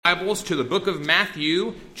Bibles to the book of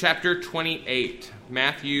Matthew, chapter 28.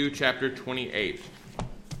 Matthew, chapter 28.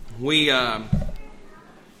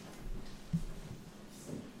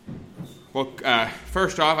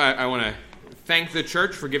 First off, I want to thank the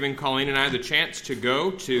church for giving Colleen and I the chance to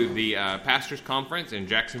go to the Pastors Conference in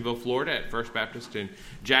Jacksonville, Florida, at First Baptist in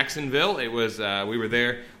Jacksonville. It was we were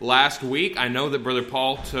there last week. I know that Brother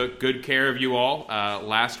Paul took good care of you all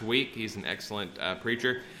last week. He's an excellent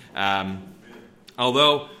preacher.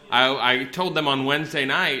 Although I told them on Wednesday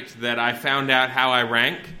night that I found out how I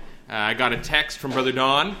rank. I got a text from Brother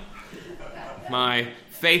Don, my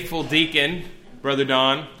faithful deacon, Brother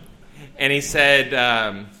Don, and he said,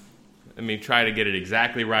 let me try to get it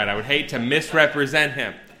exactly right. I would hate to misrepresent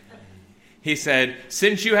him. He said,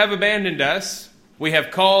 "Since you have abandoned us, we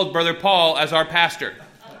have called Brother Paul as our pastor."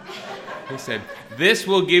 He said, "This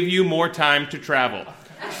will give you more time to travel."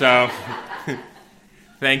 So,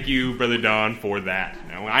 thank you, Brother Don, for that.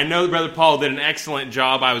 Now, I know Brother Paul did an excellent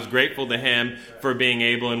job. I was grateful to him for being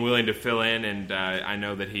able and willing to fill in, and I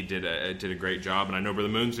know that he did a great job. And I know Brother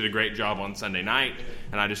Moons did a great job on Sunday night,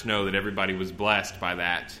 and I just know that everybody was blessed by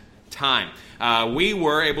that time. We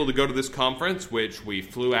were able to go to this conference, which we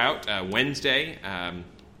flew out Wednesday,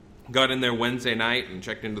 got in there Wednesday night and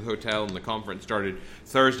checked into the hotel, and the conference started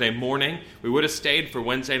Thursday morning. We would have stayed for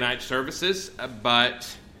Wednesday night services,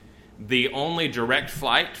 but the only direct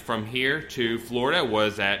flight from here to Florida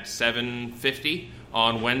was at 7:50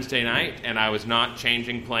 on Wednesday night, and I was not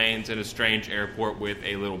changing planes in a strange airport with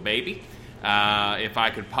a little baby if I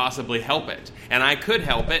could possibly help it. And I could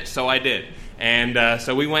help it, so I did. And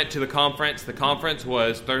so we went to the conference. The conference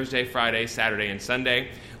was Thursday, Friday, Saturday, and Sunday,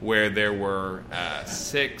 where there were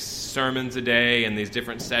 6 sermons a day and these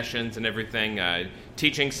different sessions and everything,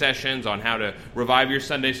 teaching sessions on how to revive your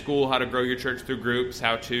Sunday school, how to grow your church through groups,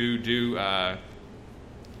 how to do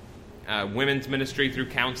women's ministry through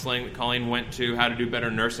counseling that Colleen went to, how to do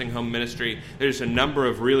better nursing home ministry. There's a number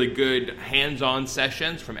of really good hands-on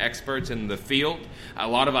sessions from experts in the field, a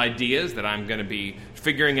lot of ideas that I'm going to be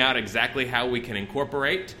figuring out exactly how we can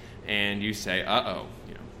incorporate. And you say, uh-oh,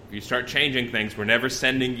 if you start changing things, we're never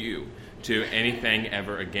sending you to anything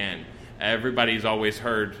ever again. Everybody's always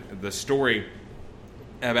heard the story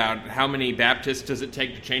about how many Baptists does it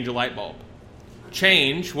take to change a light bulb.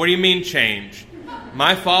 Change? What do you mean change?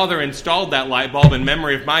 My father installed that light bulb in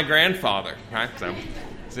memory of my grandfather, right? So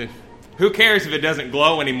who cares if it doesn't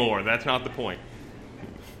glow anymore? That's not the point.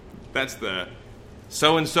 That's the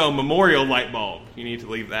so-and-so memorial light bulb. You need to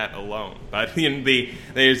leave that alone. But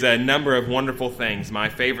there's a number of wonderful things. My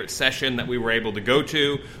favorite session that we were able to go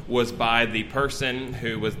to was by the person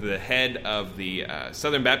who was the head of the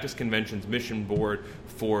Southern Baptist Convention's mission board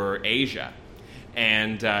for Asia.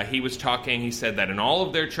 And he was talking, he said that in all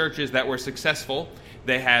of their churches that were successful,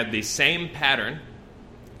 they had the same pattern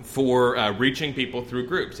for reaching people through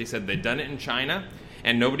groups. He said they'd done it in China,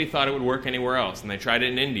 and nobody thought it would work anywhere else. And they tried it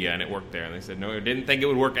in India, and it worked there. And they said, no, didn't think it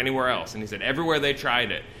would work anywhere else. And he said, everywhere they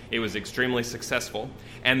tried it, it was extremely successful.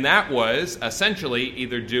 And that was essentially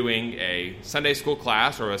either doing a Sunday school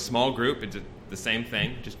class or a small group, it's the same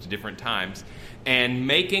thing, just at different times, and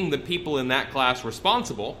making the people in that class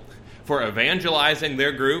responsible for evangelizing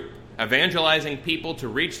their group, evangelizing people to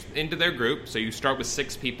reach into their group. So you start with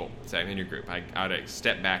 6 people, say, in your group. I ought to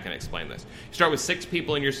step back and explain this. You start with 6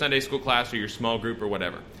 people in your Sunday school class or your small group or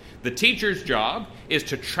whatever. The teacher's job is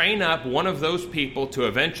to train up one of those people to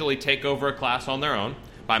eventually take over a class on their own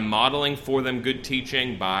by modeling for them good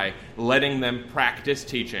teaching, by letting them practice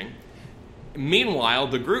teaching. Meanwhile,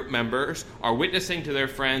 the group members are witnessing to their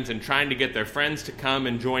friends and trying to get their friends to come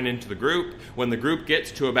and join into the group. When the group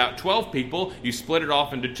gets to about 12 people, you split it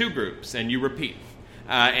off into 2 groups and you repeat.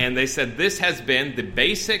 And they said this has been the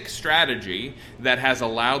basic strategy that has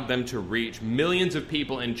allowed them to reach millions of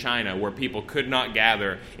people in China where people could not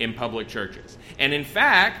gather in public churches. And in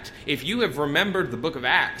fact, if you have remembered the book of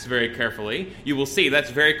Acts very carefully, you will see that's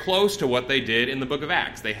very close to what they did in the book of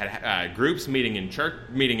Acts. They had groups meeting in church,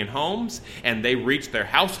 meeting in homes, and they reached their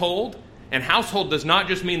household. And household does not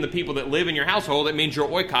just mean the people that live in your household. It means your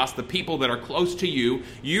oikos, the people that are close to you.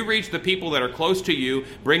 You reach the people that are close to you,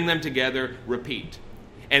 bring them together, repeat.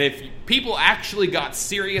 And if people actually got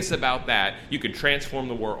serious about that, you could transform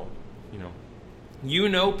the world. You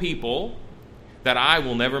know people that I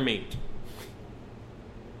will never meet.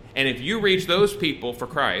 And if you reach those people for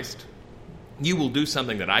Christ, you will do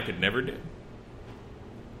something that I could never do.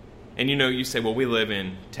 And you say, well, we live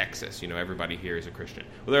in Texas. Everybody here is a Christian.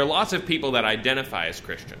 Well, there are lots of people that identify as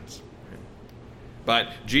Christians.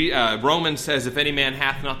 But Romans says, if any man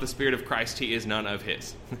hath not the Spirit of Christ, he is none of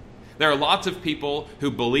his. There are lots of people who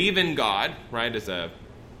believe in God, right, as a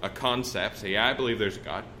concept. Say, yeah, I believe there's a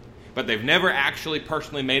God. but they've never actually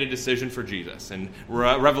personally made a decision for Jesus. And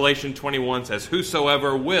Revelation 21 says,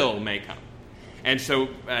 whosoever will may come. And so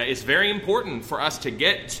it's very important for us to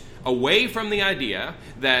get away from the idea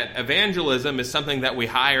that evangelism is something that we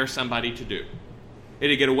hire somebody to do. And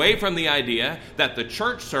to get away from the idea that the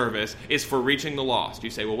church service is for reaching the lost. You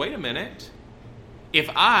say, well, wait a minute. If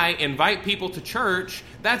I invite people to church,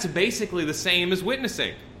 that's basically the same as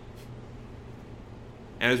witnessing.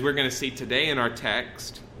 And as we're going to see today in our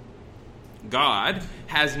text, God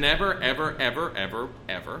has never, ever, ever, ever,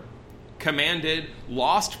 ever commanded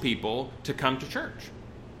lost people to come to church.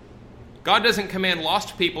 God doesn't command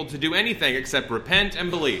lost people to do anything except repent and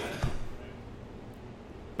believe.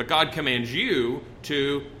 But God commands you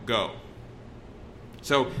to go.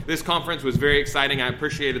 So this conference was very exciting. I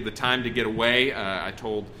appreciated the time to get away. I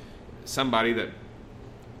told somebody that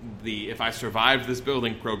if I survived this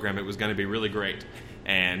building program, it was going to be really great.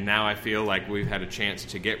 And now I feel like we've had a chance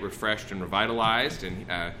to get refreshed and revitalized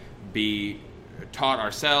and be taught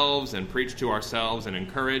ourselves and preached to ourselves and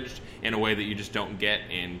encouraged in a way that you just don't get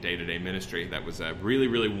in day-to-day ministry. That was a really,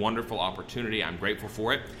 really wonderful opportunity. I'm grateful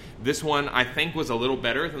for it. This one, I think, was a little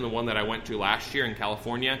better than the one that I went to last year in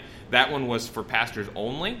California. That one was for pastors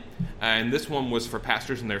only, and this one was for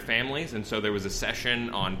pastors and their families. And so there was a session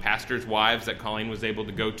on pastors' wives that Colleen was able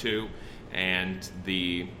to go to, and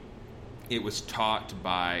it was taught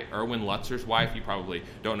by Erwin Lutzer's wife. You probably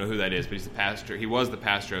don't know who that is, but he's the pastor. He was the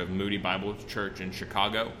pastor of Moody Bible Church in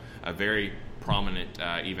Chicago, a very prominent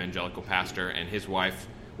evangelical pastor, and his wife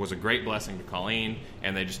was a great blessing to Colleen,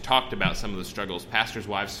 and they just talked about some of the struggles pastors'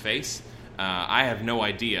 wives face. I have no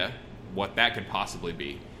idea what that could possibly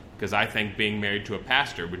be, because I think being married to a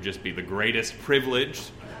pastor would just be the greatest privilege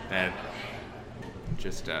that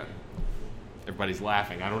just, everybody's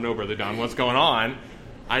laughing. I don't know, Brother Don, what's going on?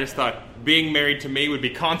 I just thought being married to me would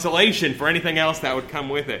be consolation for anything else that would come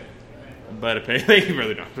with it. But apparently, thank you,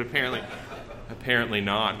 Brother Don. But apparently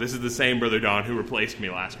not. This is the same Brother Don who replaced me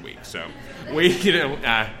last week. So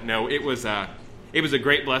no, it was a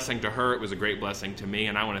great blessing to her. It was a great blessing to me,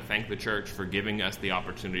 and I want to thank the church for giving us the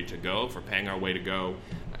opportunity to go, for paying our way to go,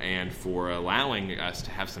 and for allowing us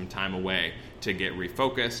to have some time away to get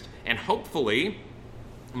refocused, and hopefully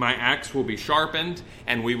my axe will be sharpened,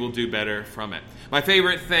 and we will do better from it. My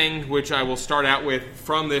favorite thing, which I will start out with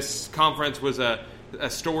from this conference, was a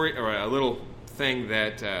story, or a little thing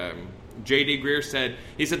that J.D. Greer said.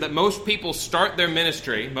 He said that most men start their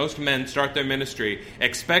ministry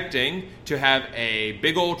expecting to have a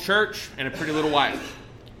big old church and a pretty little wife.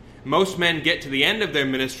 Most men get to the end of their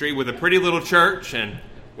ministry with a pretty little church and,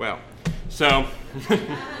 well, so...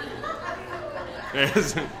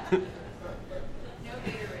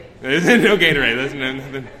 There's no Gatorade. There's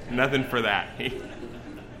nothing for that.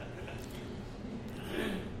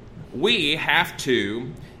 We have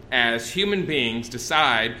to, as human beings,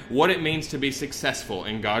 decide what it means to be successful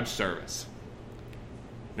in God's service.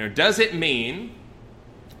 Now, does it mean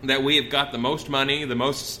that we have got the most money, the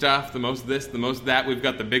most stuff, the most this, the most that, we've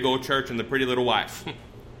got the big old church and the pretty little wife?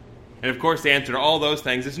 And of course, the answer to all those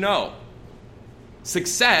things is no.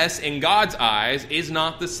 Success in God's eyes is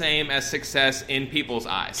not the same as success in people's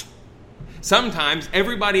eyes. Sometimes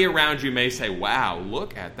everybody around you may say, wow,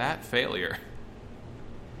 look at that failure.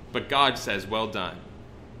 But God says, well done,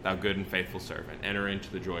 thou good and faithful servant. Enter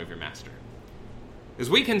into the joy of your master. As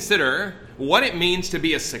we consider what it means to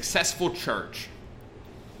be a successful church,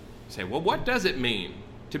 say, well, what does it mean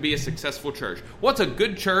to be a successful church? What's a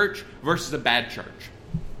good church versus a bad church?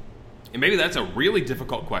 And maybe that's a really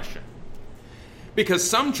difficult question. Because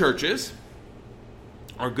some churches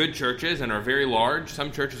are good churches and are very large.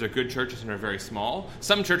 Some churches are good churches and are very small.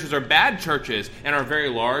 Some churches are bad churches and are very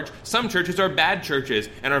large. Some churches are bad churches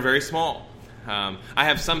and are very small. I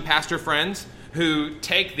have some pastor friends who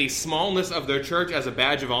take the smallness of their church as a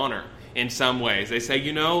badge of honor in some ways. They say,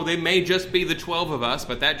 they may just be the 12 of us,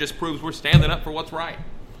 but that just proves we're standing up for what's right.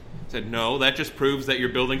 I said, no, that just proves that your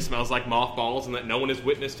building smells like mothballs and that no one has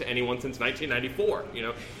witnessed to anyone since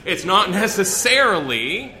 1994. It's not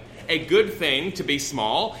necessarily a good thing to be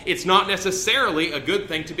small. It's not necessarily a good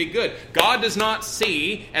thing to be good. God does not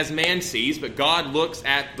see as man sees, but God looks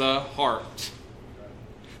at the heart.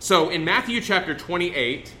 So in Matthew chapter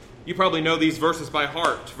 28, you probably know these verses by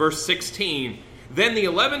heart. Verse 16, then the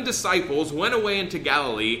 11 disciples went away into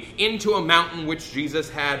Galilee, into a mountain which Jesus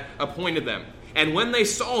had appointed them. And when they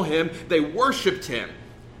saw him, they worshipped him,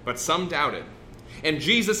 but some doubted. And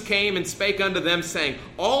Jesus came and spake unto them, saying,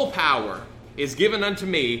 all power is given unto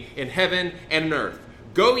me in heaven and in earth.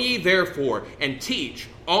 Go ye therefore and teach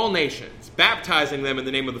all nations, baptizing them in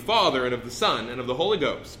the name of the Father and of the Son and of the Holy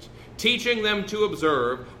Ghost, teaching them to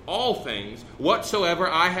observe all things whatsoever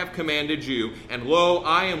I have commanded you. And lo,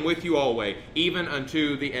 I am with you always, even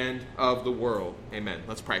unto the end of the world. Amen.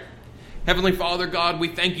 Let's pray. Heavenly Father, God, we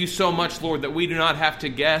thank you so much, Lord, that we do not have to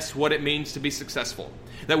guess what it means to be successful.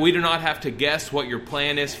 That we do not have to guess what your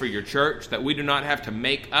plan is for your church. That we do not have to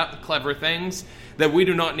make up clever things. That we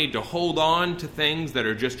do not need to hold on to things that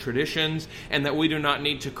are just traditions. And that we do not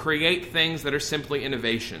need to create things that are simply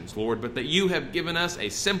innovations, Lord. But that you have given us a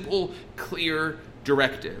simple, clear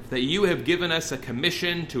directive. That you have given us a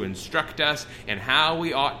commission to instruct us in how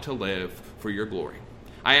we ought to live for your glory.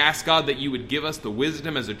 I ask, God, that you would give us the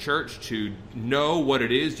wisdom as a church to know what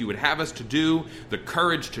it is you would have us to do, the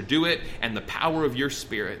courage to do it, and the power of your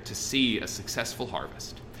Spirit to see a successful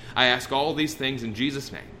harvest. I ask all these things in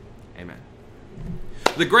Jesus' name. Amen.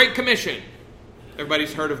 The Great Commission.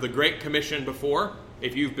 Everybody's heard of the Great Commission before.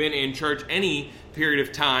 If you've been in church any period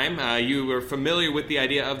of time, you are familiar with the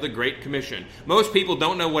idea of the Great Commission. Most people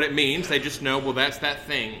don't know what it means. They just know, well, that's that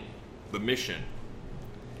thing, the mission.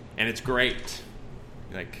 And it's great.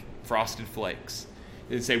 Like Frosted Flakes.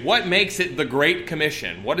 They say, what makes it the Great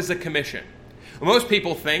Commission? What is a commission? Well, most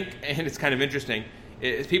people think, and it's kind of interesting,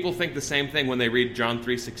 people think the same thing when they read John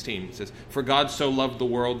 3:16. It says, for God so loved the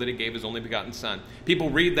world that he gave his only begotten Son. People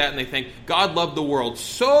read that and they think, God loved the world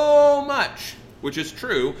so much, which is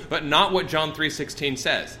true, but not what John 3:16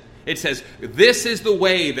 says. It says, this is the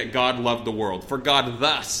way that God loved the world. For God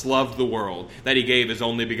thus loved the world, that he gave his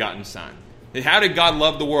only begotten Son. How did God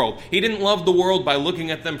love the world? He didn't love the world by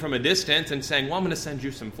looking at them from a distance and saying, well, I'm going to send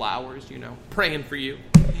you some flowers, praying for you.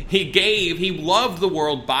 He loved the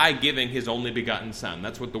world by giving his only begotten Son.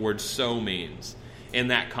 That's what the word so means in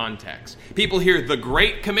that context. People hear the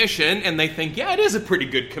Great Commission and they think, yeah, it is a pretty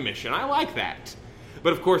good commission. I like that.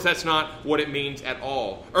 But of course, that's not what it means at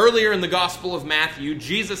all. Earlier in the Gospel of Matthew,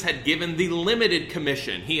 Jesus had given the limited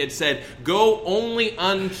commission. He had said, go only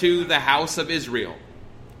unto the house of Israel.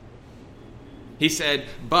 He said,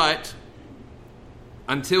 but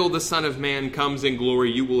until the Son of Man comes in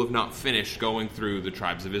glory, you will have not finished going through the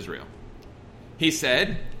tribes of Israel. He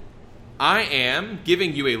said, I am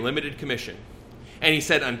giving you a limited commission. And he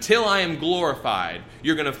said, until I am glorified,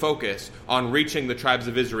 you're going to focus on reaching the tribes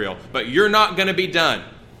of Israel. But you're not going to be done.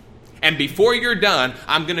 And before you're done,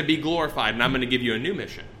 I'm going to be glorified, and I'm going to give you a new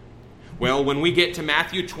mission. Well, when we get to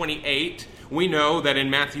Matthew 28, we know that in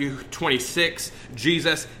Matthew 26,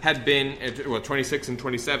 26 and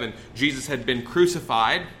 27, Jesus had been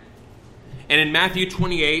crucified. And in Matthew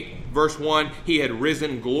 28, verse 1, he had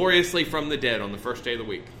risen gloriously from the dead on the first day of the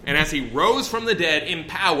week. And as he rose from the dead in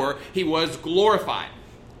power, he was glorified.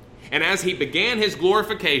 And as he began his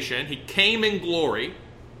glorification, he came in glory.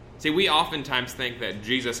 See, we oftentimes think that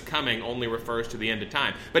Jesus coming only refers to the end of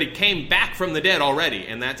time. But he came back from the dead already,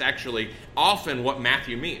 and that's actually often what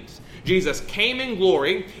Matthew means. Jesus came in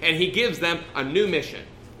glory, and he gives them a new mission.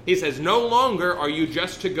 He says, no longer are you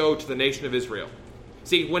just to go to the nation of Israel.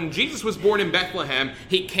 See, when Jesus was born in Bethlehem,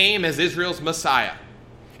 he came as Israel's Messiah.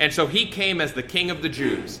 And so he came as the King of the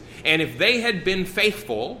Jews. And if they had been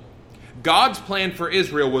faithful, God's plan for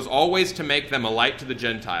Israel was always to make them a light to the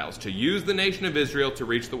Gentiles, to use the nation of Israel to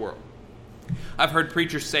reach the world. I've heard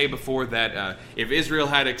preachers say before that if Israel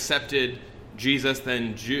had accepted Jesus,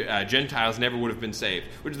 then Gentiles never would have been saved,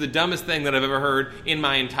 which is the dumbest thing that I've ever heard in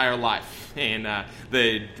my entire life. And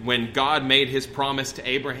when God made his promise to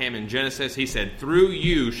Abraham in Genesis, he said, through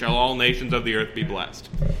you shall all nations of the earth be blessed.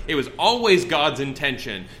 It was always God's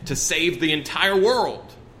intention to save the entire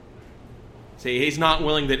world. See, he's not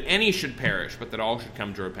willing that any should perish, but that all should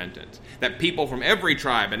come to repentance. That people from every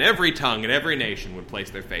tribe and every tongue and every nation would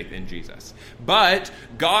place their faith in Jesus. But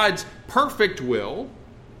God's perfect will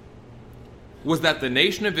was that the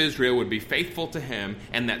nation of Israel would be faithful to him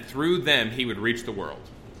and that through them he would reach the world.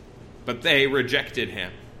 But they rejected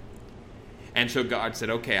him. And so God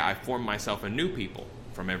said, okay, I formed myself a new people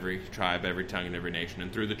from every tribe, every tongue, and every nation.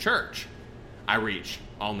 And through the church, I reach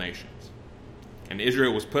all nations. And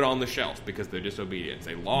Israel was put on the shelf because of their disobedience.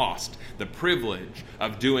 They lost the privilege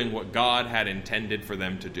of doing what God had intended for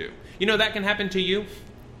them to do. You know, that can happen to you.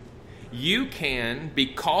 You can be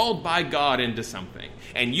called by God into something,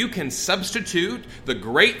 and you can substitute the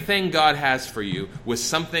great thing God has for you with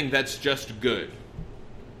something that's just good.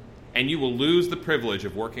 And you will lose the privilege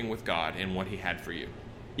of working with God in what he had for you.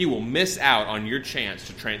 You will miss out on your chance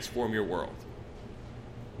to transform your world.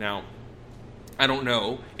 Now, I don't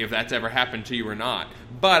know if that's ever happened to you or not,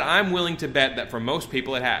 but I'm willing to bet that for most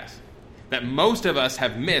people it has. That most of us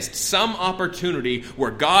have missed some opportunity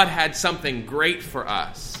where God had something great for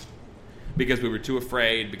us because we were too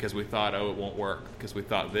afraid, because we thought, oh, it won't work, because we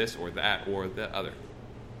thought this or that or the other.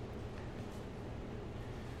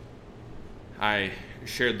 I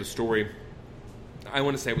shared the story. I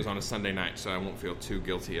want to say it was on a Sunday night, so I won't feel too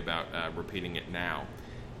guilty about repeating it now.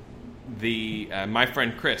 My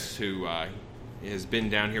friend Chris, who has been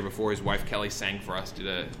down here before, his wife Kelly sang for us,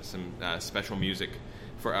 did some special music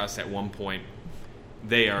for us at one point.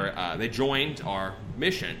 They joined our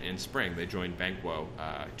mission in spring. They joined Banquo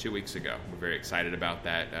 2 weeks ago. We're very excited about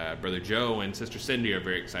that. Brother Joe and Sister Cindy are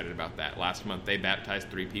very excited about that. Last month they baptized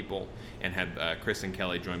 3 people and had Chris and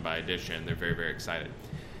Kelly joined by addition. They're very, very excited.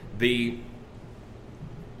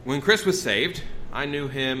 When Chris was saved, I knew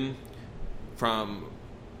him from,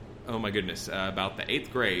 about the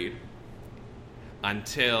 8th grade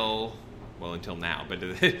until now. But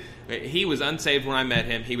he was unsaved when I met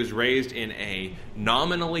him. He was raised in a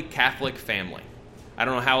nominally Catholic family. I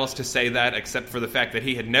don't know how else to say that except for the fact that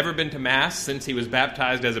he had never been to Mass since he was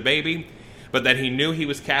baptized as a baby, but that he knew he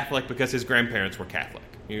was Catholic because his grandparents were Catholic.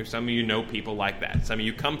 Some of you know people like that. Some of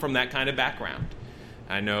you come from that kind of background.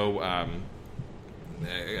 I know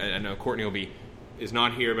Courtney is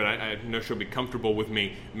not here, but I know she'll be comfortable with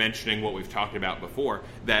me mentioning what we've talked about before,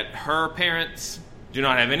 that her parents do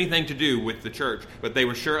not have anything to do with the church, but they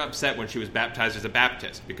were sure upset when she was baptized as a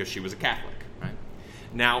Baptist because she was a Catholic. Right?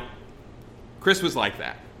 Now, Chris was like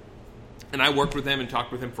that. And I worked with him and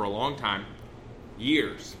talked with him for a long time,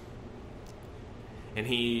 years. And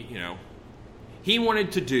he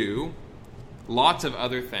wanted to do lots of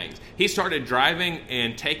other things. He started driving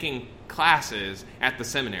and taking classes at the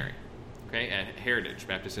seminary, at Heritage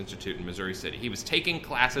Baptist Institute in Missouri City. He was taking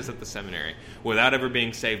classes at the seminary without ever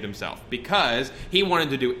being saved himself because he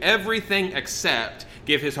wanted to do everything except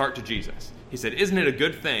give his heart to Jesus. He said, isn't it a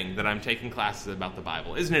good thing that I'm taking classes about the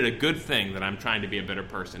Bible? Isn't it a good thing that I'm trying to be a better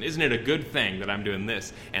person? Isn't it a good thing that I'm doing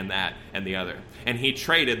this and that and the other? And he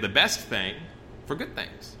traded the best thing for good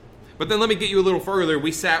things. But then let me get you a little further.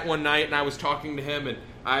 We sat one night and I was talking to him and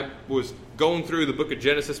I was going through the book of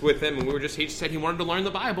Genesis with him, and he just said he wanted to learn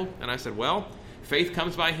the Bible. And I said, well, faith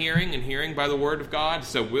comes by hearing, and hearing by the word of God,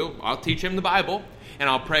 so I'll teach him the Bible, and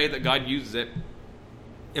I'll pray that God uses it.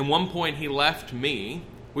 At one point, he left me.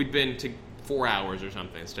 We'd been to 4 hours or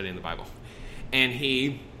something studying the Bible. And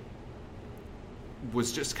he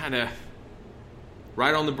was just kind of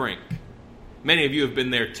right on the brink. Many of you have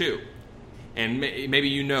been there too. And maybe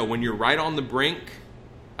you know, when you're right on the brink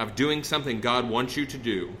of doing something God wants you to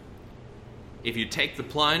do, if you take the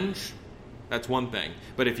plunge, that's one thing.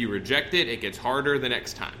 But if you reject it, it gets harder the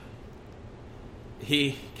next time.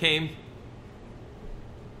 He came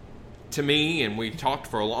to me, and we talked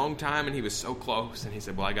for a long time, and he was so close, and he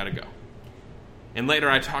said, well, I got to go. And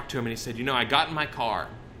later I talked to him, and he said, I got in my car,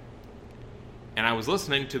 and I was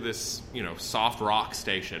listening to this, soft rock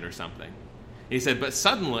station or something. And he said, but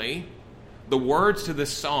suddenly the words to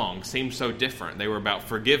this song seemed so different. They were about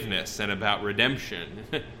forgiveness and about redemption.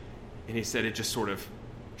 And he said it just sort of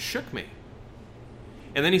shook me.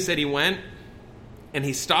 And then he said he went and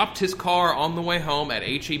he stopped his car on the way home at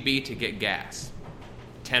H-E-B to get gas.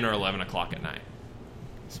 10 or 11 o'clock at night.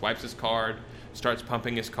 Swipes his card, starts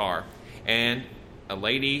pumping his car. And a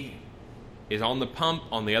lady is on the pump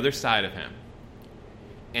on the other side of him.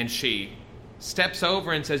 And she steps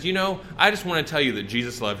over and says, I just want to tell you that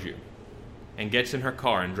Jesus loves you. And gets in her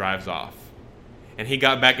car and drives off. And he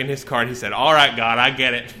got back in his car and he said, all right, God, I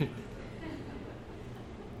get it.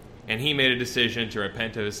 And he made a decision to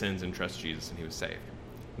repent of his sins and trust Jesus, and he was saved.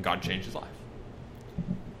 And God changed his life.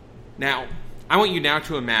 Now, I want you now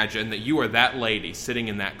to imagine that you are that lady sitting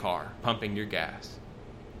in that car, pumping your gas.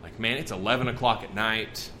 Like, man, it's 11 o'clock at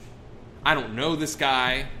night. I don't know this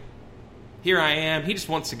guy. Here I am. He just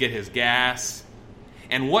wants to get his gas.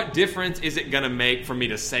 And what difference is it going to make for me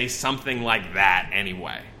to say something like that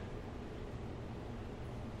anyway?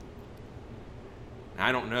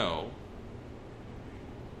 I don't know.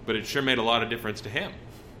 But it sure made a lot of difference to him.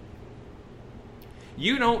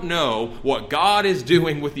 You don't know what God is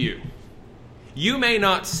doing with you. You may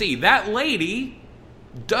not see. That lady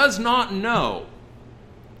does not know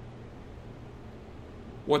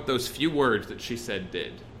what those few words that she said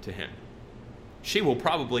did to him. She will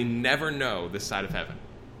probably never know this side of heaven.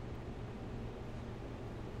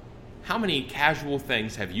 How many casual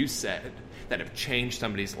things have you said that have changed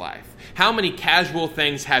somebody's life? How many casual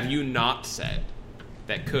things have you not said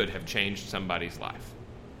that could have changed somebody's life?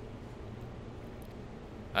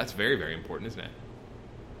 That's very, very important, isn't it?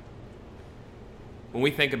 When we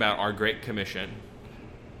think about our Great Commission,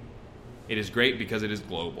 it is great because it is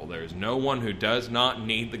global. There is no one who does not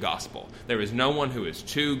need the gospel. There is no one who is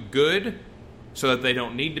too good so that they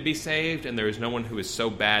don't need to be saved, and there is no one who is so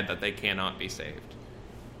bad that they cannot be saved.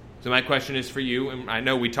 So my question is for you, and I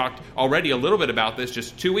know we talked already a little bit about this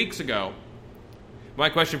just 2 weeks ago, My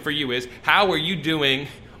question for you is, how are you doing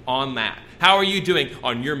on that? How are you doing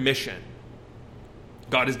on your mission?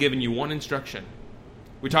 God has given you one instruction.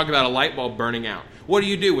 We talk about a light bulb burning out. What do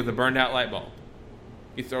you do with a burned out light bulb?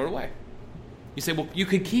 You throw it away. You say, well, you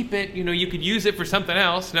could keep it, you could use it for something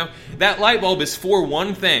else. No, that light bulb is for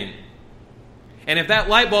one thing. And if that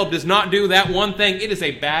light bulb does not do that one thing, it is a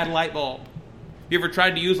bad light bulb. You ever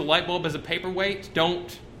tried to use a light bulb as a paperweight?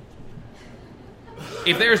 Don't.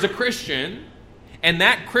 If there's a Christian, and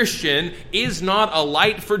that Christian is not a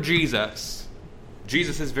light for Jesus,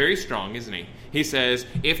 Jesus is very strong, isn't he? He says,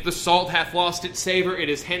 if the salt hath lost its savor, it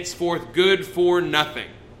is henceforth good for nothing,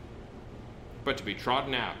 but to be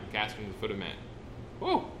trodden out and cast into the foot of men.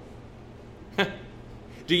 Whoa.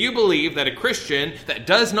 Do you believe that a Christian that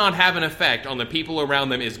does not have an effect on the people around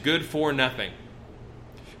them is good for nothing?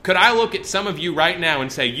 Could I look at some of you right now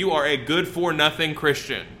and say, you are a good for nothing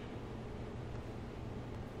Christian?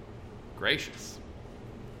 Gracious.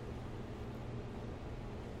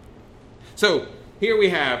 So, here we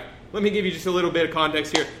have, let me give you just a little bit of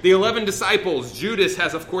context here. The 11 disciples, Judas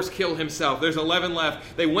has of course killed himself. There's 11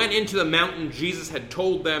 left. They went into the mountain Jesus had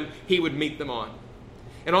told them he would meet them on.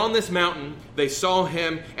 And on this mountain, they saw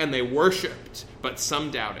him and they worshipped, but some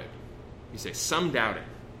doubted. You say, some doubted.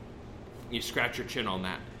 You scratch your chin on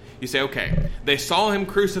that. You say, okay, they saw him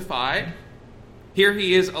crucified. Here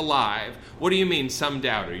he is alive. What do you mean, some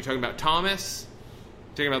doubted? Are you talking about Thomas?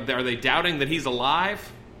 Are they doubting that he's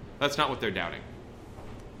alive? That's not what they're doubting.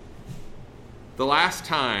 The last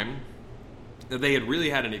time that they had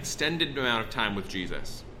really had an extended amount of time with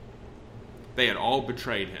Jesus, they had all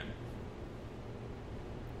betrayed him.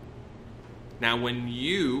 Now,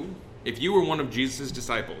 if you were one of Jesus'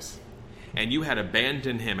 disciples, and you had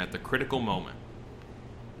abandoned him at the critical moment,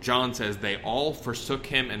 John says they all forsook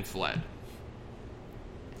him and fled.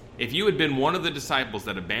 If you had been one of the disciples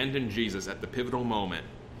that abandoned Jesus at the pivotal moment,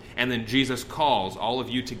 and then Jesus calls all of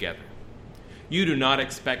you together, you do not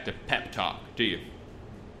expect a pep talk, do you?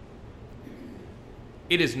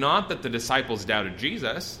 It is not that the disciples doubted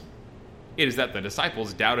Jesus. It is that the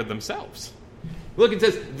disciples doubted themselves. Look, it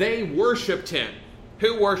says they worshipped him.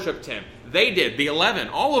 Who worshipped him? They did. The 11.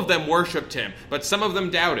 All of them worshipped him, but some of them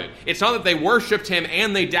doubted. It's not that they worshipped him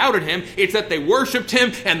and they doubted him. It's that they worshipped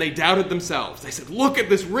him and they doubted themselves. They said, look at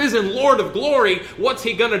this risen Lord of glory. What's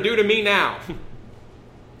he going to do to me now?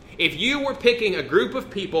 If you were picking a group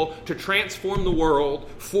of people to transform the world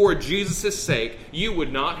for Jesus' sake, you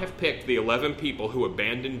would not have picked the 11 people who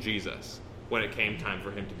abandoned Jesus when it came time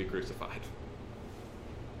for him to be crucified.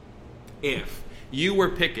 If you were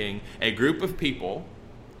picking a group of people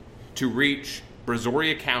to reach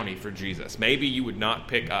Brazoria County for Jesus, maybe you would not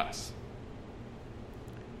pick us.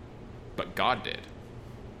 But God did.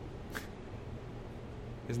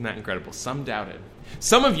 Isn't that incredible? Some doubted.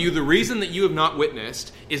 Some of you, the reason that you have not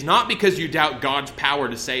witnessed is not because you doubt God's power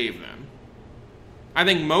to save them. I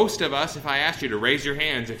think most of us, if I asked you to raise your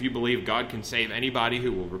hands if you believe God can save anybody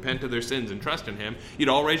who will repent of their sins and trust in him, you'd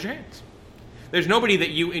all raise your hands. There's nobody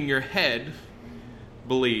that you in your head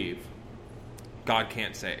believe God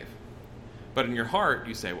can't save. But in your heart,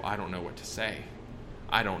 you say, well, I don't know what to say.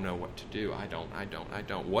 I don't know what to do. I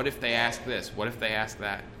don't. What if they ask this? What if they ask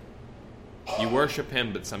that? You worship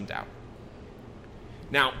him, but some doubt.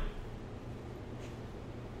 Now,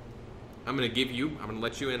 I'm going to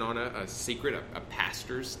let you in on a secret, a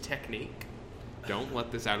pastor's technique. Don't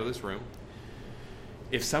let this out of this room.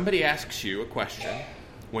 If somebody asks you a question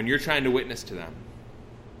when you're trying to witness to them,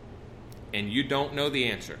 and you don't know the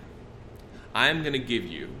answer, I'm going to give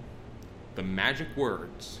you the magic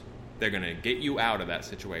words. They're going to get you out of that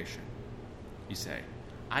situation. You say,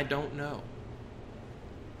 I don't know.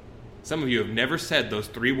 Some of you have never said those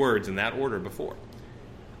 3 words in that order before.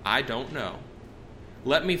 I don't know.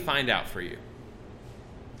 Let me find out for you.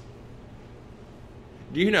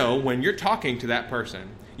 Do you know, when you're talking to that person,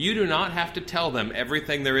 you do not have to tell them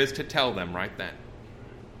everything there is to tell them right then.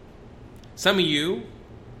 Some of you,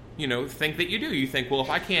 think that you do. You think, well, if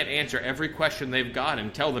I can't answer every question they've got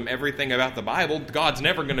and tell them everything about the Bible, God's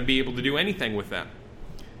never going to be able to do anything with them.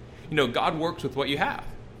 God works with what you have.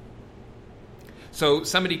 So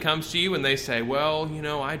somebody comes to you and they say, well,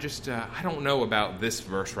 I don't know about this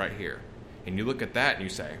verse right here. And you look at that and you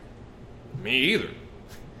say, me either.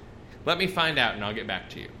 Let me find out and I'll get back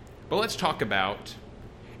to you. But let's talk about,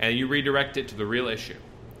 and you redirect it to the real issue.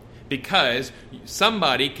 Because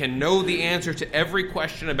somebody can know the answer to every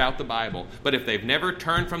question about the Bible, but if they've never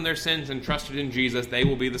turned from their sins and trusted in Jesus, they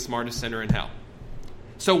will be the smartest sinner in hell.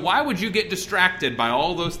 So why would you get distracted by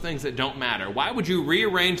all those things that don't matter? Why would you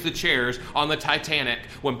rearrange the chairs on the Titanic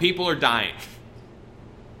when people are dying?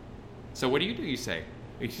 So what do? You say,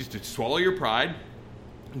 you just swallow your pride,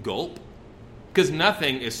 Gulp. Because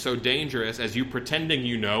nothing is so dangerous as you pretending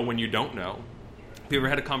you know when you don't know. Have you ever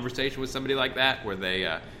had a conversation with somebody like that where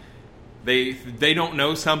they don't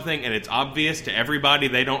know something and it's obvious to everybody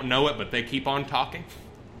they don't know it, but they keep on talking?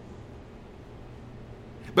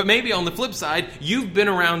 But maybe on the flip side, you've been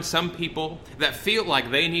around some people that feel like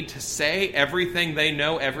they need to say everything they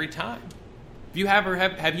know every time.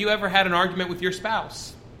 Have you ever had an argument with your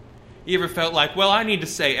spouse? You ever felt like, well, I need to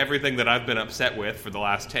say everything that I've been upset with for the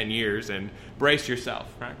last 10 years and brace yourself,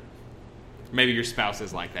 right? Maybe your spouse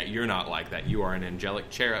is like that. You're not like that. You are an angelic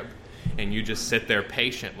cherub. And you just sit there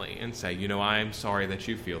patiently and say, I'm sorry that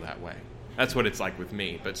you feel that way. That's what it's like with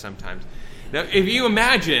me, but sometimes. Now, if you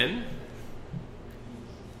imagine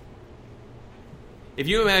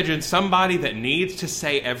somebody that needs to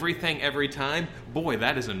say everything every time, boy,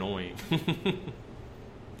 that is annoying.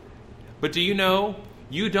 But do you know,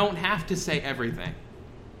 you don't have to say everything.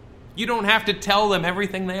 You don't have to tell them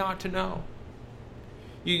everything they ought to know.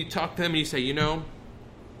 You talk to them and you say,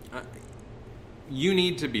 you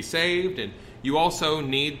need to be saved, and you also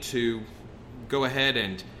need to go ahead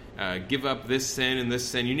and give up this sin and this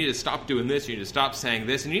sin. You need to stop doing this. You need to stop saying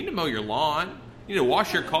this. And you need to mow your lawn. You need to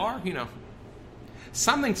wash your car.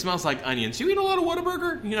 Something smells like onions. You eat a lot of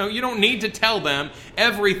Whataburger? You don't need to tell them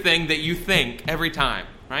everything that you think every time,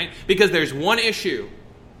 right? Because there's one issue.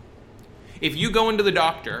 If you go into the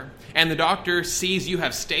doctor and the doctor sees you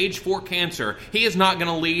have stage 4 cancer, he is not going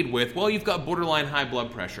to lead with, well, you've got borderline high blood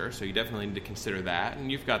pressure, so you definitely need to consider that.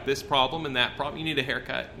 And you've got this problem and that problem. You need a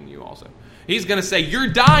haircut, and you also. He's going to say, you're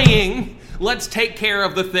dying. Let's take care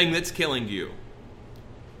of the thing that's killing you.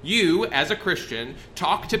 You, as a Christian,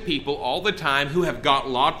 talk to people all the time who have got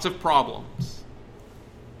lots of problems.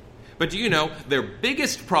 But do you know, their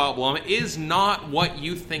biggest problem is not what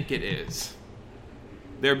you think it is.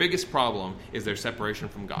 Their biggest problem is their separation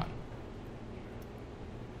from God.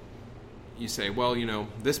 You say, well,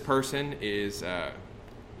 this person is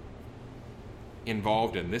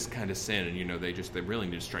involved in this kind of sin, and they really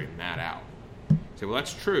need to straighten that out. You say, well,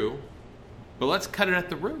 that's true, but let's cut it at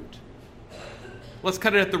the root. Let's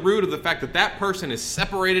cut it at the root of the fact that that person is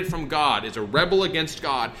separated from God, is a rebel against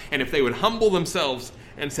God, and if they would humble themselves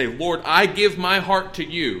and say, Lord, I give my heart to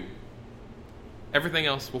you, everything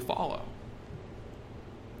else will follow.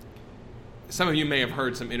 Some of you may have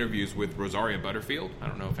heard some interviews with Rosaria Butterfield. I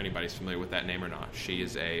don't know if anybody's familiar with that name or not. She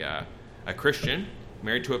is a Christian,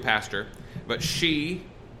 married to a pastor, but she,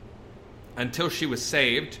 until she was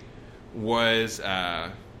saved, was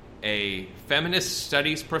a feminist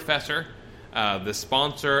studies professor, the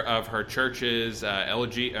sponsor of her church's her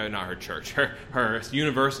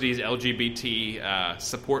university's LGBT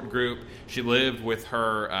support group. She lived with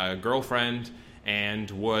her girlfriend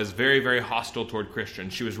and was very, very hostile toward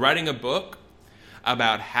Christians. She was writing a book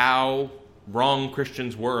about how wrong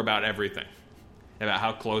Christians were about everything, about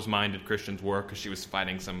how close-minded Christians were, because she was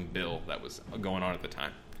fighting some bill that was going on at the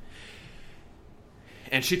time.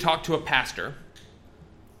 And she talked to a pastor,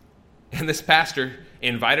 and this pastor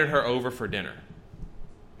invited her over for dinner.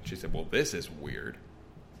 She said, well, this is weird.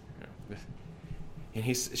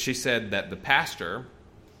 And she said that the pastor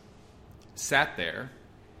sat there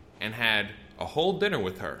and had a whole dinner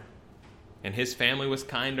with her. And his family was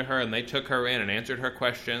kind to her, and they took her in and answered her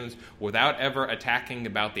questions without ever attacking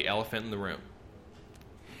about the elephant in the room.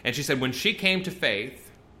 And she said when she came to faith,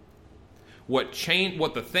 what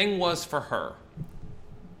the thing was for her,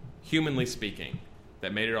 humanly speaking,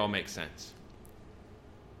 that made it all make sense,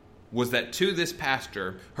 was that to this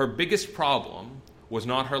pastor, her biggest problem was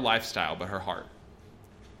not her lifestyle, but her heart.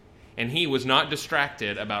 And he was not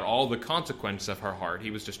distracted about all the consequences of her heart. He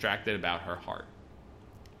was distracted about her heart.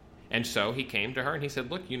 And so he came to her and he said,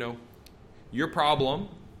 look, your problem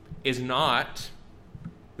is not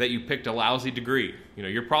that you picked a lousy degree.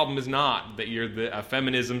 Your problem is not that you're a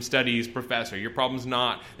feminism studies professor. Your problem is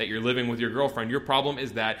not that you're living with your girlfriend. Your problem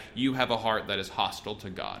is that you have a heart that is hostile to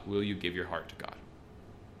God. Will you give your heart to God?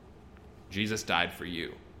 Jesus died for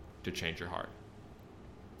you to change your heart.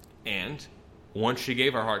 And once she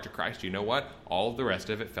gave her heart to Christ, you know what? All of the rest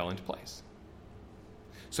of it fell into place.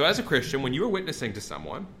 So as a Christian, when you are witnessing to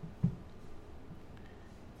someone,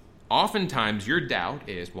 oftentimes your doubt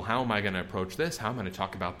is, well, how am I going to approach this? How am I going to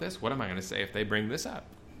talk about this? What am I going to say if they bring this up?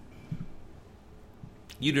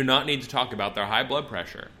 You do not need to talk about their high blood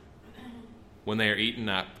pressure when they are eaten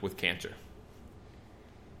up with cancer.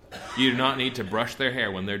 You do not need to brush their hair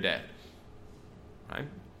when they're dead. Right?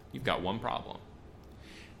 You've got one problem.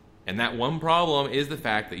 And that one problem is the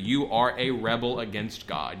fact that you are a rebel against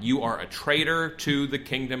God. You are a traitor to the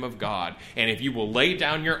kingdom of God. And if you will lay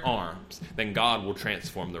down your arms, then God will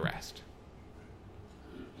transform the rest.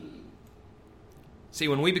 See,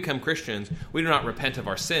 when we become Christians, we do not repent of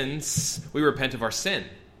our sins, we repent of our sin.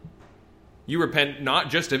 You repent not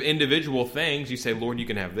just of individual things. You say, Lord, you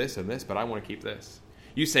can have this and this, but I want to keep this.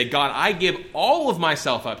 You say, God, I give all of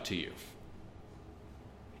myself up to you,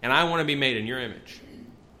 and I want to be made in your image.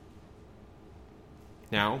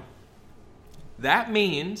 Now, that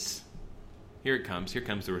means, here comes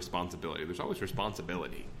the responsibility. There's always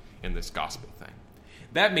responsibility in this gospel thing.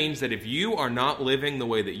 That means that if you are not living the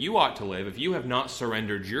way that you ought to live, if you have not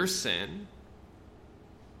surrendered your sin,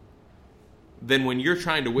 then when you're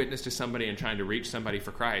trying to witness to somebody and trying to reach somebody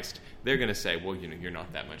for Christ, they're going to say, well, you're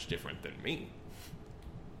not that much different than me.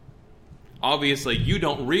 Obviously, you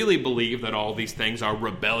don't really believe that all these things are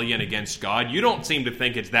rebellion against God. You don't seem to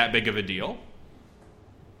think it's that big of a deal.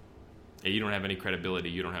 You don't have any credibility.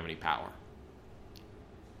 You don't have any power.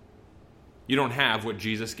 You don't have what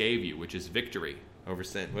Jesus gave you, which is victory over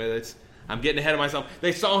sin. Well, I'm getting ahead of myself.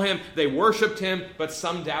 They saw him, they worshipped him, but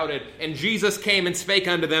some doubted. And Jesus came and spake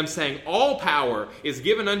unto them, saying, all power is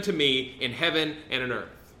given unto me in heaven and in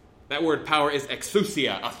earth. That word power is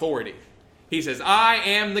exousia, authority. He says, I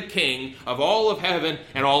am the king of all of heaven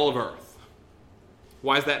and all of earth.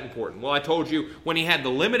 Why is that important? Well, I told you, when he had the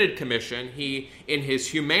limited commission, he, in his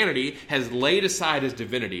humanity, has laid aside his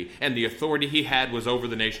divinity, and the authority he had was over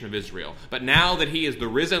the nation of Israel. But now that he is the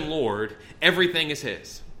risen Lord, everything is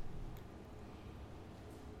his.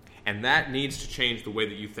 And that needs to change the way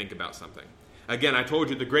that you think about something. Again, I told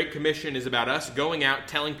you the Great Commission is about us going out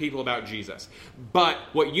telling people about Jesus. But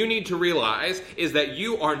what you need to realize is that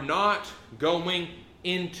you are not going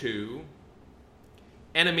into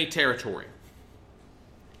enemy territory.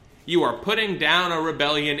 You are putting down a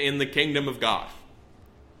rebellion in the kingdom of God.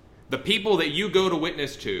 The people that you go to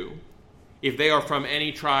witness to, if they are from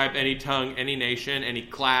any tribe, any tongue, any nation, any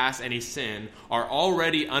class, any sin, are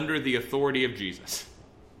already under the authority of Jesus.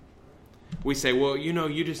 We say, well,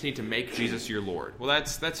 you just need to make Jesus your Lord. Well,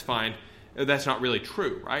 that's fine. That's not really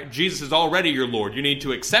true, right? Jesus is already your Lord. You need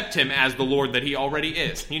to accept him as the Lord that he already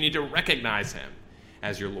is. You need to recognize him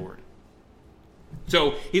as your Lord.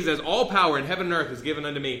 So he says, all power in heaven and earth is given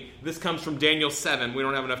unto me. This comes from Daniel 7. We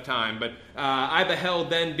don't have enough time. But I beheld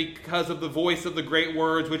then, because of the voice of the great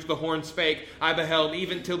words which the horn spake, I beheld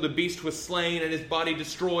even till the beast was slain and his body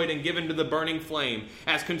destroyed and given to the burning flame.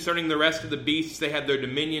 As concerning the rest of the beasts, they had their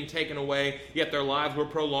dominion taken away, yet their lives were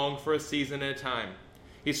prolonged for a season at a time.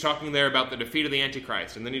 He's talking there about the defeat of the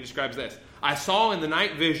Antichrist. And then he describes this. I saw in the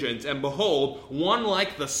night visions, and behold, one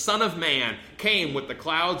like the Son of Man came with the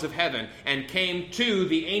clouds of heaven, and came to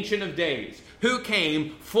the Ancient of Days, who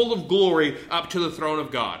came full of glory up to the throne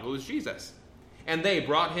of God. It was Jesus. And they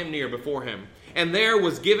brought him near before him. And there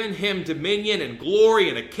was given him dominion and glory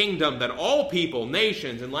and a kingdom, that all people,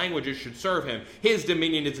 nations, and languages should serve him. His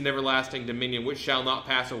dominion is an everlasting dominion which shall not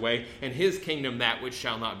pass away, and his kingdom that which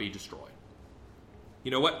shall not be destroyed. You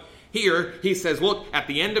know what? Here, he says, look, at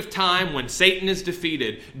the end of time, when Satan is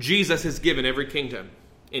defeated, Jesus is given every kingdom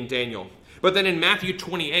in Daniel. But then in Matthew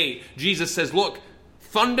 28, Jesus says, look,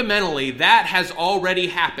 fundamentally, that has already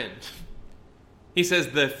happened. He says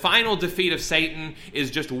the final defeat of Satan is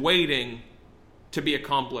just waiting to be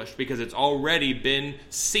accomplished because it's already been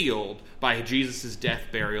sealed by Jesus' death,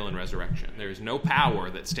 burial, and resurrection. There is no power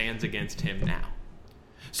that stands against him now.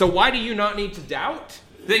 So why do you not need to doubt?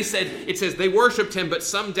 It says they worshipped him, but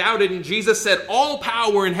some doubted, and Jesus said, all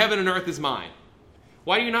power in heaven and earth is mine.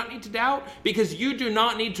 Why do you not need to doubt? Because you do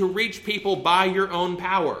not need to reach people by your own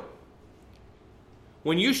power.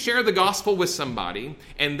 When you share the gospel with somebody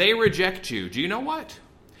and they reject you, do you know what?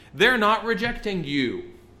 They're not rejecting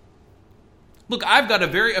you. Look, I've got a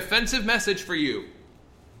very offensive message for you.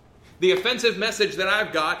 The offensive message that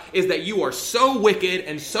I've got is that you are so wicked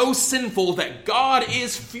and so sinful that God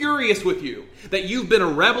is furious with you. That you've been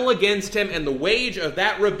a rebel against him, and the wage of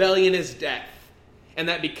that rebellion is death. And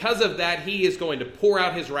that because of that, he is going to pour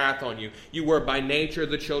out his wrath on you. You were by nature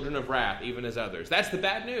the children of wrath, even as others. That's the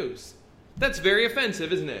bad news. That's very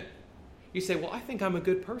offensive, isn't it? You say, well, I think I'm a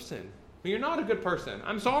good person. Well, you're not a good person.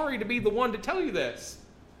 I'm sorry to be the one to tell you this.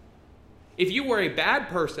 If you were a bad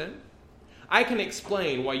person, I can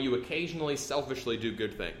explain why you occasionally selfishly do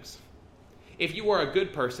good things. If you are a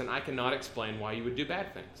good person, I cannot explain why you would do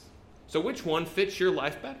bad things. So which one fits your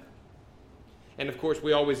life better? And of course,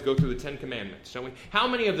 we always go through the 10 Commandments, don't we? How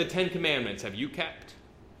many of the 10 Commandments have you kept?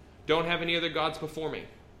 Don't have any other gods before me.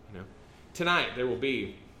 Tonight, there will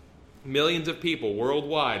be millions of people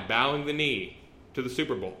worldwide bowing the knee to the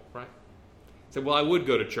Super Bowl, right? Say, well, I would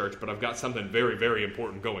go to church, but I've got something very, very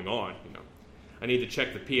important going on, I need to check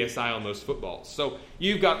the PSI on those footballs. So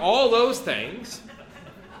you've got all those things,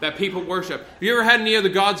 that people worship. Have you ever had any other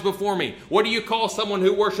gods before me? What do you call someone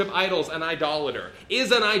who worships idols? An idolater.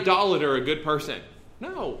 Is an idolater a good person?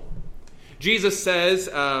 No. Jesus says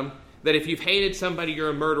that if you've hated somebody, you're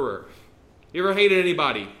a murderer. You ever hated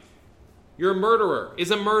anybody? You're a murderer. Is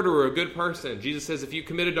a murderer a good person? Jesus says if you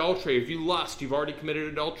commit adultery, if you lust, you've already committed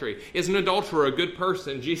adultery. Is an adulterer a good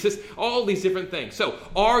person? Jesus, all these different things. So,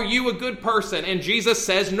 are you a good person? And Jesus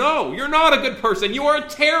says, no, you're not a good person. You are a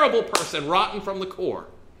terrible person, rotten from the core.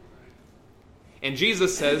 And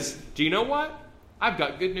Jesus says, do you know what? I've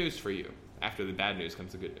got good news for you. After the bad news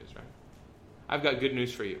comes the good news, right? I've got good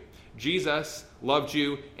news for you. Jesus loved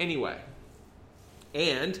you anyway.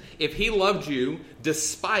 And if he loved you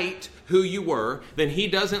despite who you were, then he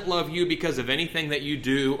doesn't love you because of anything that you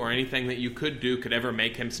do or anything that you could do could ever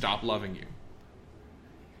make him stop loving you.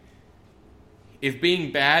 If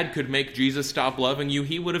being bad could make Jesus stop loving you,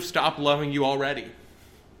 he would have stopped loving you already.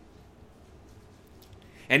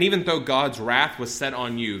 And even though God's wrath was set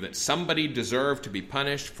on you, that somebody deserved to be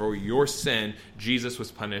punished for your sin, Jesus was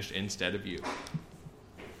punished instead of you.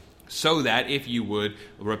 So that if you would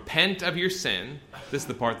repent of your sin, this is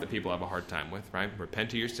the part that people have a hard time with, right?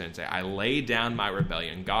 Repent of your sin. Say, I lay down my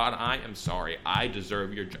rebellion. God, I am sorry. I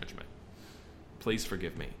deserve your judgment. Please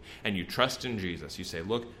forgive me. And you trust in Jesus. You say,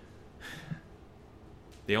 look,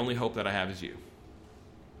 the only hope that I have is you.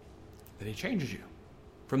 Then he changes you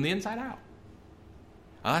from the inside out.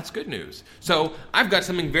 Oh, that's good news. So I've got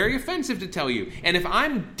something very offensive to tell you. And if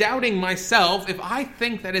I'm doubting myself, if I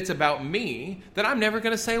think that it's about me, then I'm never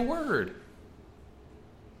going to say a word.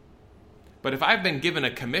 But if I've been given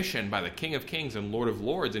a commission by the King of Kings and Lord of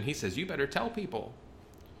Lords, and he says, you better tell people.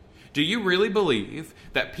 Do you really believe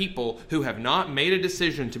that people who have not made a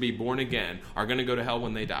decision to be born again are going to go to hell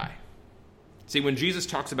when they die? See, when Jesus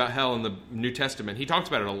talks about hell in the New Testament, he talks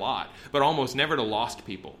about it a lot, but almost never to lost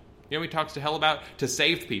people. You know what he talks to hell about? To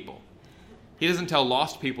saved people. He doesn't tell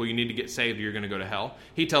lost people you need to get saved or you're going to go to hell.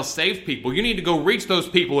 He tells saved people you need to go reach those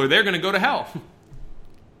people or they're going to go to hell.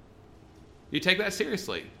 You take that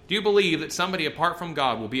seriously? Do you believe that somebody apart from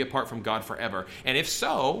God will be apart from God forever? And if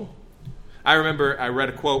so, I remember I read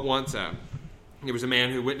a quote once. There was a man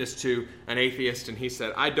who witnessed to an atheist and he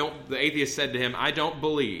said, the atheist said to him, I don't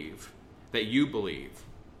believe that you believe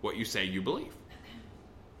what you say you believe.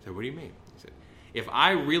 I said, what do you mean? If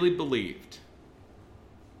I really believed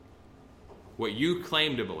what you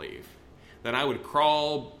claim to believe, then I would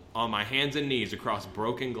crawl on my hands and knees across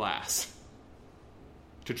broken glass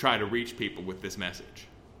to try to reach people with this message.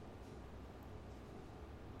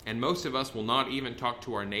 And most of us will not even talk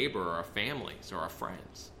to our neighbor or our families or our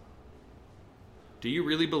friends. Do you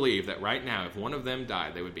really believe that right now, if one of them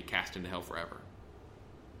died, they would be cast into hell forever?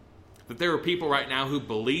 That there are people right now who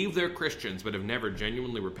believe they're Christians but have never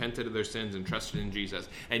genuinely repented of their sins and trusted in Jesus,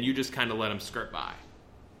 and you just kind of let them skirt by.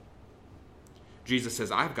 Jesus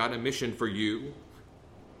says, I've got a mission for you.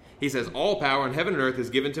 He says, all power in heaven and earth is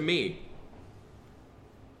given to me.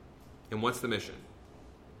 And what's the mission?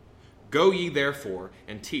 Go ye therefore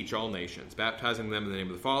and teach all nations, baptizing them in the name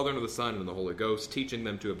of the Father and of the Son and of the Holy Ghost, teaching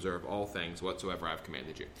them to observe all things whatsoever I've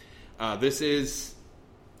commanded you. This is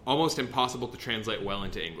almost impossible to translate well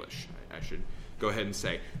into English, I should go ahead and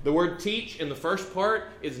say. The word teach in the first part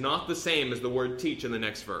is not the same as the word teach in the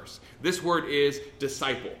next verse. This word is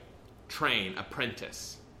disciple, train,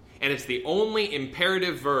 apprentice. And it's the only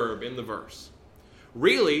imperative verb in the verse.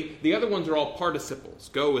 Really, the other ones are all participles.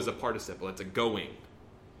 Go is a participle. It's a going.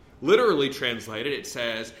 Literally translated, it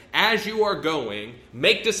says, as you are going,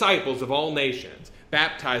 make disciples of all nations,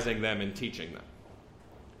 baptizing them and teaching them.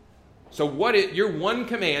 So your one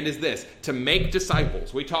command is this, to make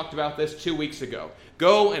disciples. We talked about this 2 weeks ago.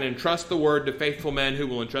 Go and entrust the word to faithful men who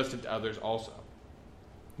will entrust it to others also.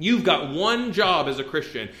 You've got one job as a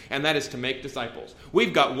Christian, and that is to make disciples.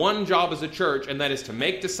 We've got one job as a church, and that is to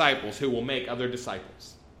make disciples who will make other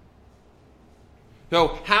disciples.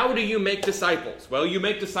 So, how do you make disciples? Well, you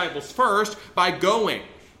make disciples first by going.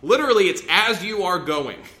 Literally, it's as you are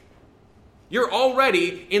going. You're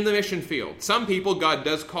already in the mission field. Some people God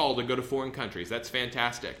does call to go to foreign countries. That's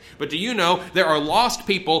fantastic. But do you know there are lost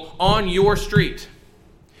people on your street?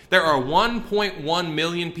 There are 1.1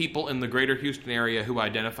 million people in the greater Houston area who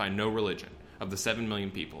identify no religion of the 7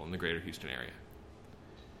 million people in the greater Houston area.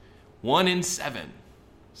 1 in 7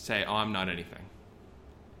 say, oh, I'm not anything.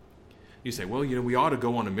 You say, well, we ought to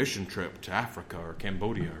go on a mission trip to Africa or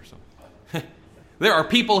Cambodia or something. There are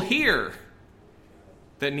people here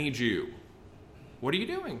that need you. What are you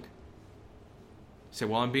doing? You say,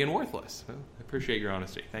 well, I'm being worthless. Well, I appreciate your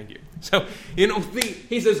honesty. Thank you. So,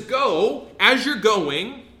 he says, go as you're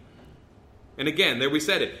going. And again, there we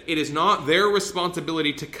said it. It is not their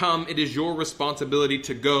responsibility to come. It is your responsibility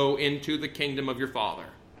to go into the kingdom of your Father.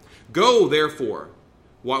 Go, therefore.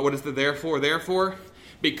 What is the therefore? Therefore,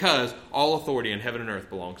 because all authority in heaven and earth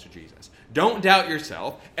belongs to Jesus. Don't doubt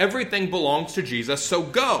yourself. Everything belongs to Jesus, so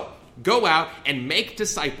go. Go out and make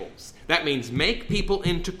disciples. That means make people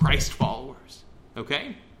into Christ followers.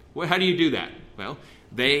 Okay? Well, how do you do that? Well,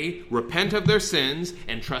 they repent of their sins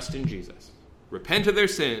and trust in Jesus. Repent of their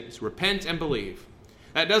sins, repent and believe.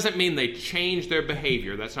 That doesn't mean they change their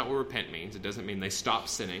behavior. That's not what repent means. It doesn't mean they stop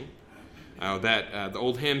sinning. The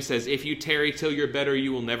old hymn says, if you tarry till you're better,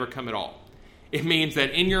 you will never come at all. It means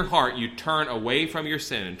that in your heart you turn away from your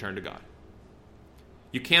sin and turn to God.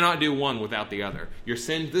 You cannot do one without the other. Your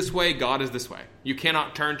sin's this way, God is this way. You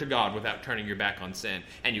cannot turn to God without turning your back on sin.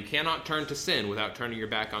 And you cannot turn to sin without turning your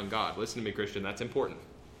back on God. Listen to me, Christian, that's important.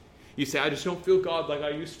 You say, I just don't feel God like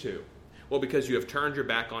I used to. Well, because you have turned your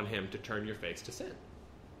back on him to turn your face to sin.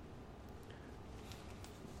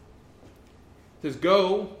 It says,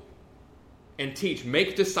 go and teach,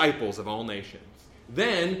 make disciples of all nations.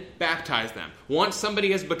 Then baptize them. Once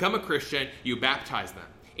somebody has become a Christian, you baptize them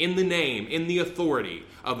in the name, in the authority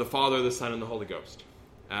of the Father, the Son, and the Holy Ghost.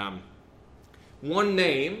 One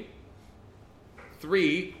name,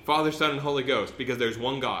 3, Father, Son, and Holy Ghost, because there's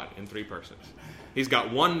one God in 3 persons. He's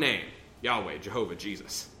got one name, Yahweh, Jehovah,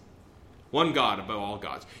 Jesus. One God above all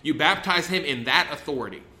gods. You baptize him in that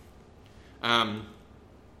authority. I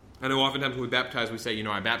know oftentimes when we baptize, we say,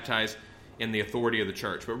 I baptize in the authority of the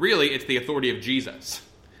church. But really, it's the authority of Jesus.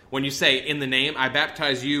 When you say, in the name, I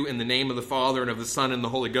baptize you in the name of the Father and of the Son and the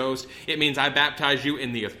Holy Ghost, it means I baptize you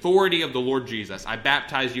in the authority of the Lord Jesus. I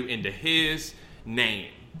baptize you into his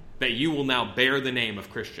name, that you will now bear the name of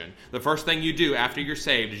Christian. The first thing you do after you're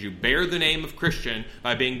saved is you bear the name of Christian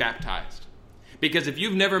by being baptized. Because if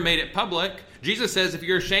you've never made it public, Jesus says, if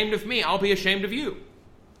you're ashamed of me, I'll be ashamed of you.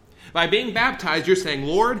 By being baptized, you're saying,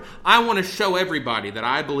 Lord, I want to show everybody that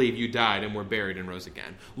I believe you died and were buried and rose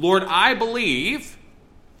again. Lord, I believe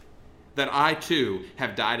that I too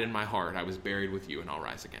have died in my heart. I was buried with you and I'll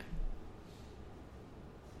rise again.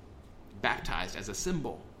 Baptized as a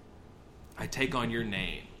symbol. I take on your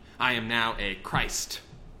name. I am now a Christ's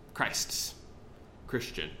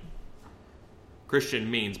Christian.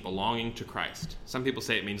 Christian means belonging to Christ. Some people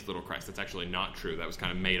say it means little Christ. That's actually not true. That was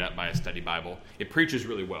kind of made up by a study Bible. It preaches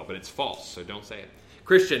really well, but it's false, so don't say it.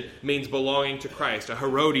 Christian means belonging to Christ. A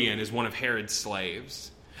Herodian is one of Herod's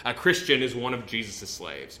slaves. A Christian is one of Jesus'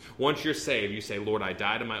 slaves. Once you're saved, you say, Lord, I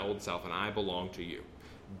died to my old self and I belong to you.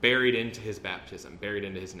 Buried into his baptism, buried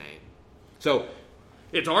into his name. So,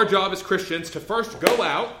 it's our job as Christians to first go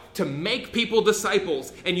out to make people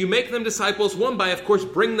disciples. And you make them disciples, one, by, of course,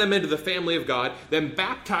 bring them into the family of God, then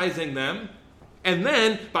baptizing them, and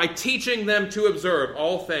then by teaching them to observe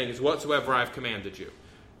all things whatsoever I've commanded you.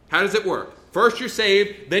 How does it work? First you're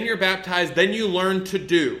saved, then you're baptized, then you learn to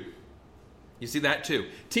do. You see that too.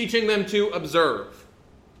 Teaching them to observe.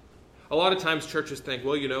 A lot of times churches think,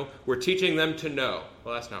 well, we're teaching them to know.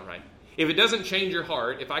 Well, that's not right. If it doesn't change your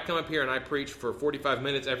heart, if I come up here and I preach for 45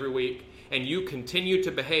 minutes every week, and you continue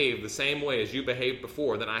to behave the same way as you behaved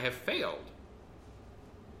before, then I have failed.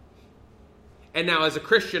 And now as a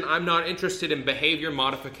Christian, I'm not interested in behavior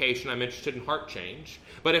modification, I'm interested in heart change.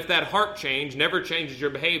 But if that heart change never changes your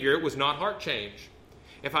behavior, it was not heart change.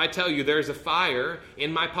 If I tell you there's a fire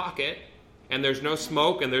in my pocket, and there's no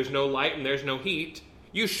smoke, and there's no light, and there's no heat,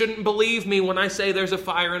 you shouldn't believe me when I say there's a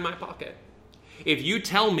fire in my pocket. If you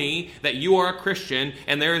tell me that you are a Christian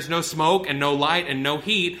and there is no smoke and no light and no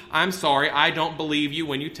heat, I'm sorry, I don't believe you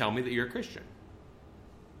when you tell me that you're a Christian.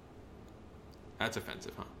 That's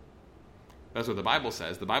offensive, huh? That's what the Bible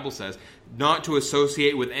says. The Bible says not to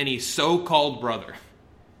associate with any so-called brother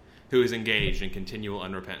who is engaged in continual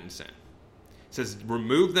unrepentant sin. It says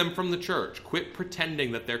remove them from the church. Quit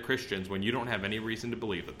pretending that they're Christians when you don't have any reason to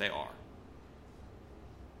believe that they are.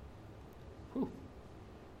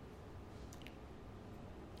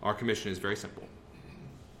 Our commission is very simple.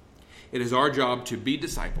 It is our job to be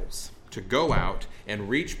disciples, to go out and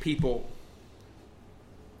reach people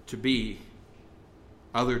to be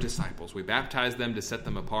other disciples. We baptize them to set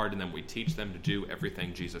them apart, and then we teach them to do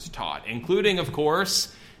everything Jesus taught, including, of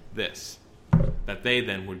course, this, that they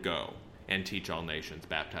then would go and teach all nations,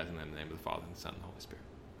 baptizing them in the name of the Father, and the Son, and the Holy Spirit.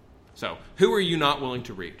 So, who are you not willing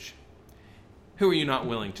to reach? Who are you not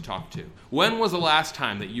willing to talk to? When was the last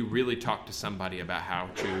time that you really talked to somebody about how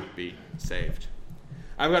to be saved?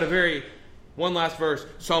 I've got one last verse,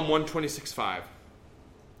 Psalm 126:5.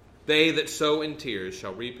 They that sow in tears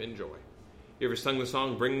shall reap in joy. You ever sung the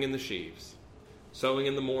song, Bringing in the Sheaves? Sowing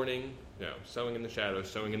in the morning, sowing in the shadows,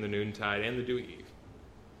 sowing in the noontide, and the dewy eve.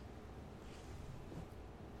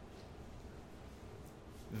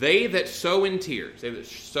 They that sow in tears, they that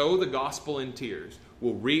sow the gospel in tears,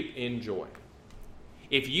 will reap in joy.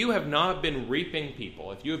 If you have not been reaping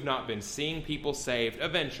people, if you have not been seeing people saved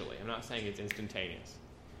eventually, I'm not saying it's instantaneous,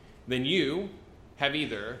 then you have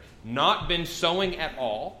either not been sowing at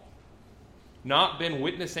all, not been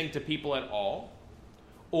witnessing to people at all,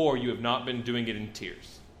 or you have not been doing it in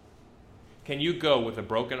tears. Can you go with a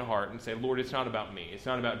broken heart and say, Lord, it's not about me. It's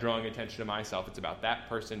not about drawing attention to myself. It's about that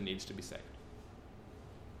person needs to be saved.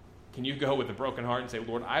 Can you go with a broken heart and say,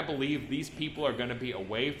 Lord, I believe these people are going to be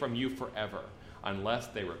away from you forever unless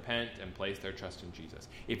they repent and place their trust in Jesus.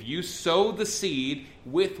 If you sow the seed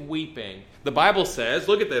with weeping, the Bible says,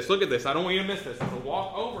 look at this. I don't want you to miss this. I'm going to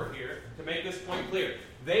walk over here to make this point clear.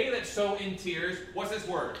 They that sow in tears, what's this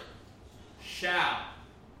word? Shall.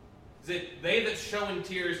 Is it they that sow in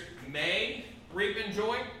tears may reap in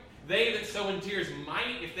joy? They that sow in tears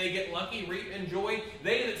might, if they get lucky, reap in joy.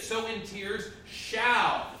 They that sow in tears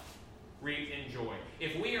shall reap in joy.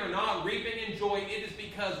 If we are not reaping in joy, it is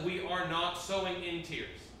because we are not sowing in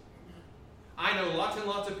tears. I know lots and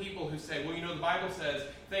lots of people who say, well, the Bible says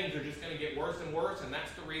things are just going to get worse and worse, and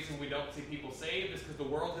that's the reason we don't see people saved, is because the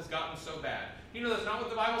world has gotten so bad. That's not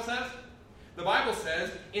what the Bible says? The Bible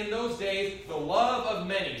says, in those days, the love of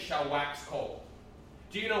many shall wax cold.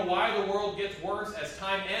 Do you know why the world gets worse as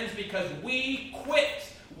time ends? Because we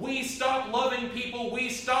quit. We stop loving people. We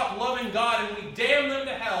stop loving God, and we damn them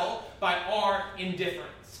to hell by our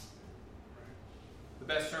indifference. The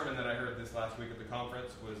best sermon that I heard this last week at the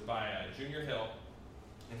conference was by Junior Hill,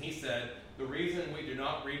 and he said, the reason we do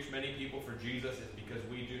not reach many people for Jesus is because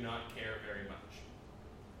we do not care very much.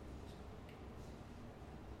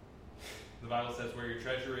 The Bible says where your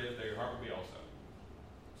treasure is, there your heart will be also.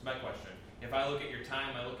 So my question, if I look at your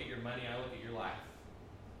time, I look at your money, I look at your life,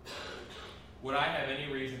 would I have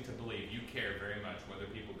any reason to believe you care very much whether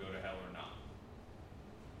people go to hell or not?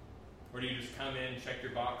 Or do you just come in, check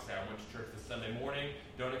your box, say, I went to church this Sunday morning,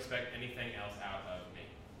 don't expect anything else out of me?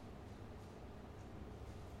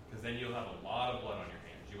 Because then you'll have a lot of blood on your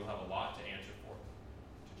hands. You will have a lot to answer for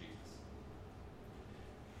to Jesus.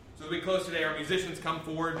 So as we close today, our musicians come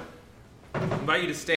forward. I invite you to stay.